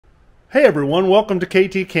Hey everyone, welcome to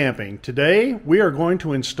KT Camping. Today we are going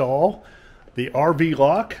to install the RV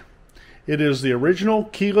lock. It is the original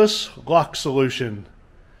keyless lock solution.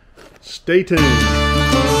 Stay tuned.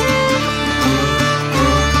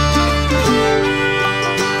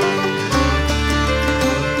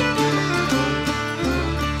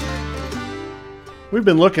 We've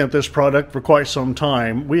been looking at this product for quite some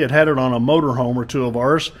time. We had it on a motorhome or two of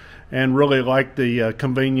ours and really liked the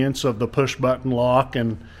convenience of the push button lock,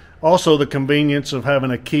 and also the convenience of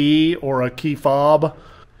having a key or a key fob.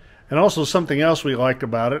 And also something else we liked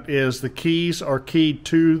about it is the keys are keyed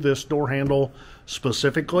to this door handle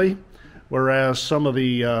specifically, whereas some of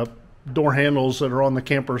the door handles that are on the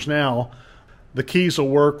campers now, the keys will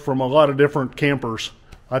work from a lot of different campers.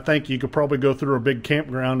 I think you could probably go through a big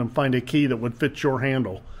campground and find a key that would fit your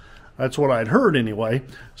handle. That's what I'd heard anyway.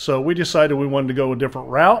 So we decided we wanted to go a different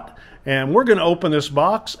route, and we're going to open this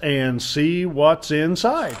box and see what's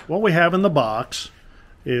inside. What we have in the box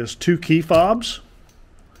is 2 key fobs,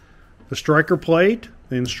 the striker plate,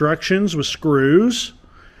 the instructions with screws,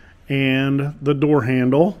 and the door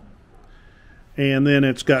handle. And then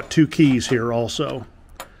it's got 2 keys here also.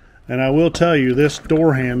 And I will tell you, this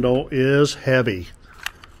door handle is heavy.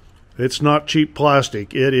 It's not cheap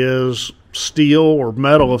plastic. It is steel or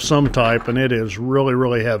metal of some type, and it is really,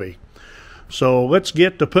 really heavy. So let's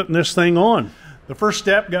get to putting this thing on. The first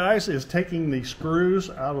step, guys, is taking the screws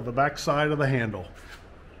out of the back side of the handle.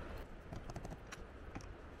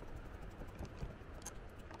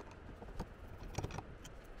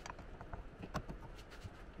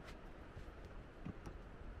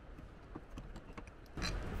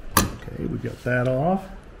 Okay, we got that off.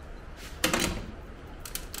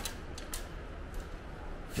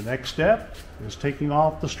 The next step is taking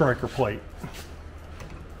off the striker plate.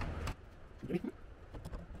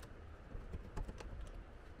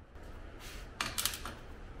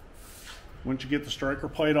 Once you get the striker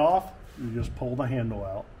plate off, you just pull the handle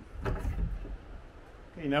out.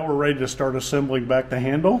 Okay, now we're ready to start assembling back the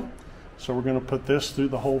handle. So we're going to put this through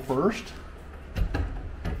the hole first.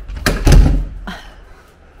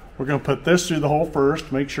 We're going to put this through the hole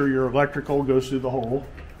first. Make sure your electrical goes through the hole.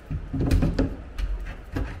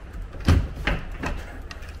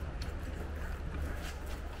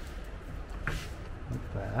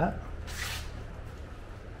 Like that.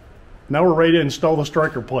 Now we're ready to install the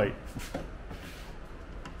striker plate.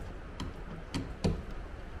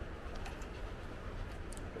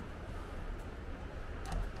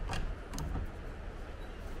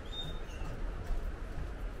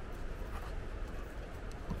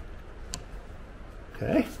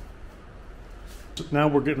 Okay, so now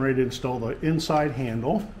we're getting ready to install the inside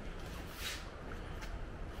handle.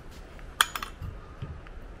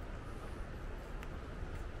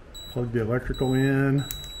 Plug the electrical in.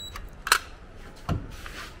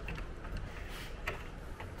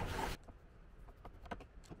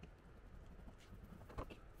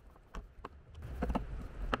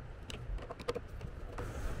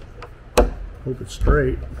 Hope it's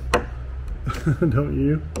straight, don't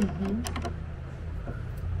you? Mm-hmm.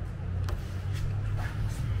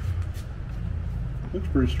 Looks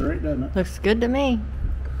pretty straight, doesn't it? Looks good to me.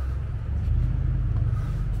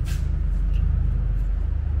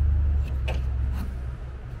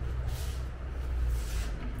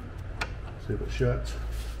 See if it shuts.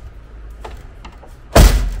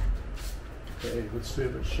 Okay, let's see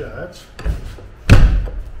if it shuts.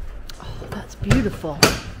 Oh, that's beautiful.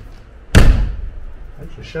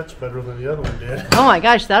 Actually shuts better than the other one did. Oh my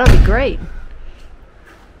gosh, that'll be great.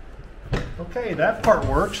 Okay, that part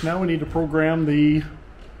works. Now we need to program the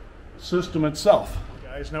system itself.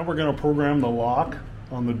 Guys, now we're going to program the lock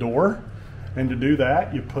on the door. And to do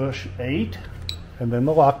that, you push 8 and then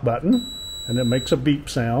the lock button, and it makes a beep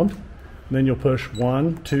sound. And then you'll push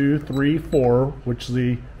 1, 2, 3, 4, which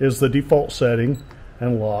is the default setting,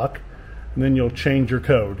 and lock. And then you'll change your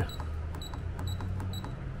code.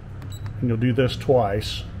 And you'll do this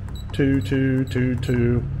twice. 2, 2, 2,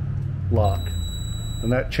 2, lock.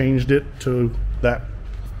 And that changed it to that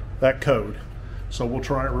code. So we'll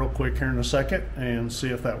try it real quick here in a second and see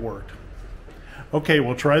if that worked. Okay,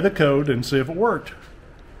 we'll try the code and see if it worked.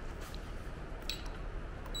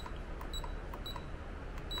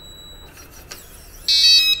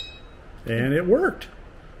 And it worked.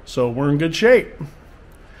 So we're in good shape.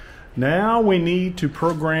 Now we need to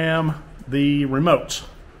program the remotes.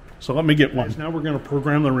 So let me get one. Now we're going to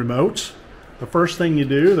program the remotes. The first thing you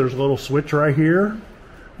do, there's a little switch right here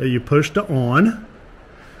that you push to on,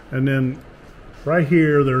 and then right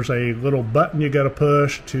here there's a little button you got to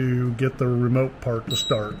push to get the remote part to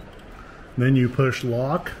start. And then you push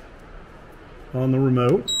lock on the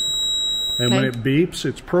remote, And when it beeps,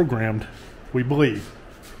 it's programmed, we believe.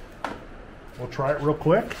 We'll try it real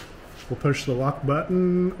quick. We'll push the lock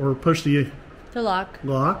button, or push the lock.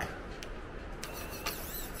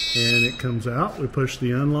 And it comes out. We push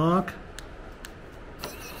the unlock.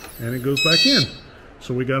 And it goes back in.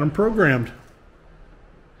 So we got them programmed.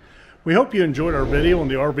 We hope you enjoyed our video on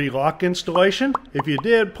the RV lock installation. If you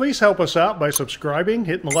did, please help us out by subscribing,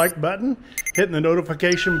 hitting the like button, hitting the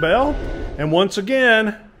notification bell. And once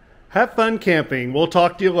again, have fun camping. We'll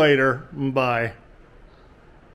talk to you later. Bye.